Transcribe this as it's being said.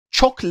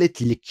chocolate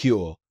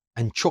liqueur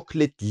and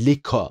chocolate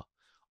liquor,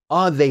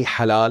 are they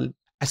halal?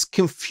 As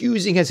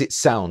confusing as it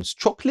sounds,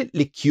 chocolate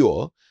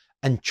liqueur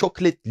and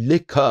chocolate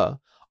liquor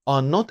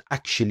are not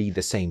actually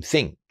the same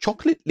thing.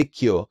 Chocolate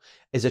liqueur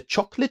is a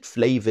chocolate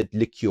flavored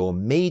liqueur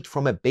made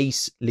from a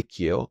base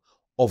liqueur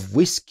of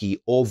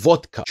whiskey or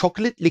vodka.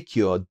 Chocolate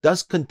liqueur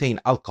does contain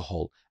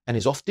alcohol and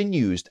is often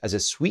used as a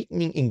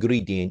sweetening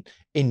ingredient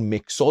in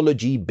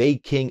mixology,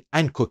 baking,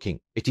 and cooking.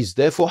 It is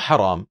therefore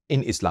haram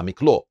in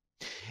Islamic law.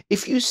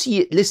 If you see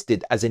it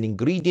listed as an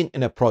ingredient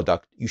in a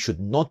product, you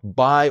should not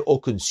buy or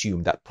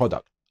consume that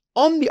product.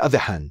 On the other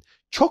hand,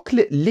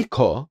 chocolate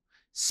liquor,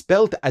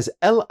 spelled as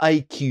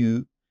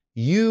Liqueur,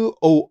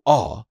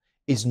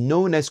 is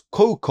known as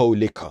cocoa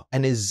liquor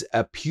and is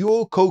a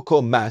pure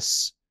cocoa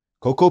mass,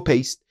 cocoa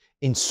paste,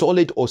 in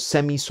solid or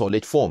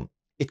semi-solid form.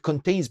 It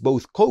contains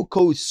both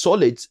cocoa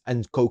solids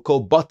and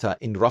cocoa butter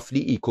in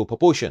roughly equal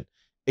proportion.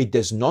 It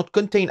does not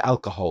contain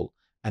alcohol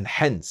and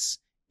hence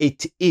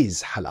it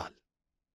is halal.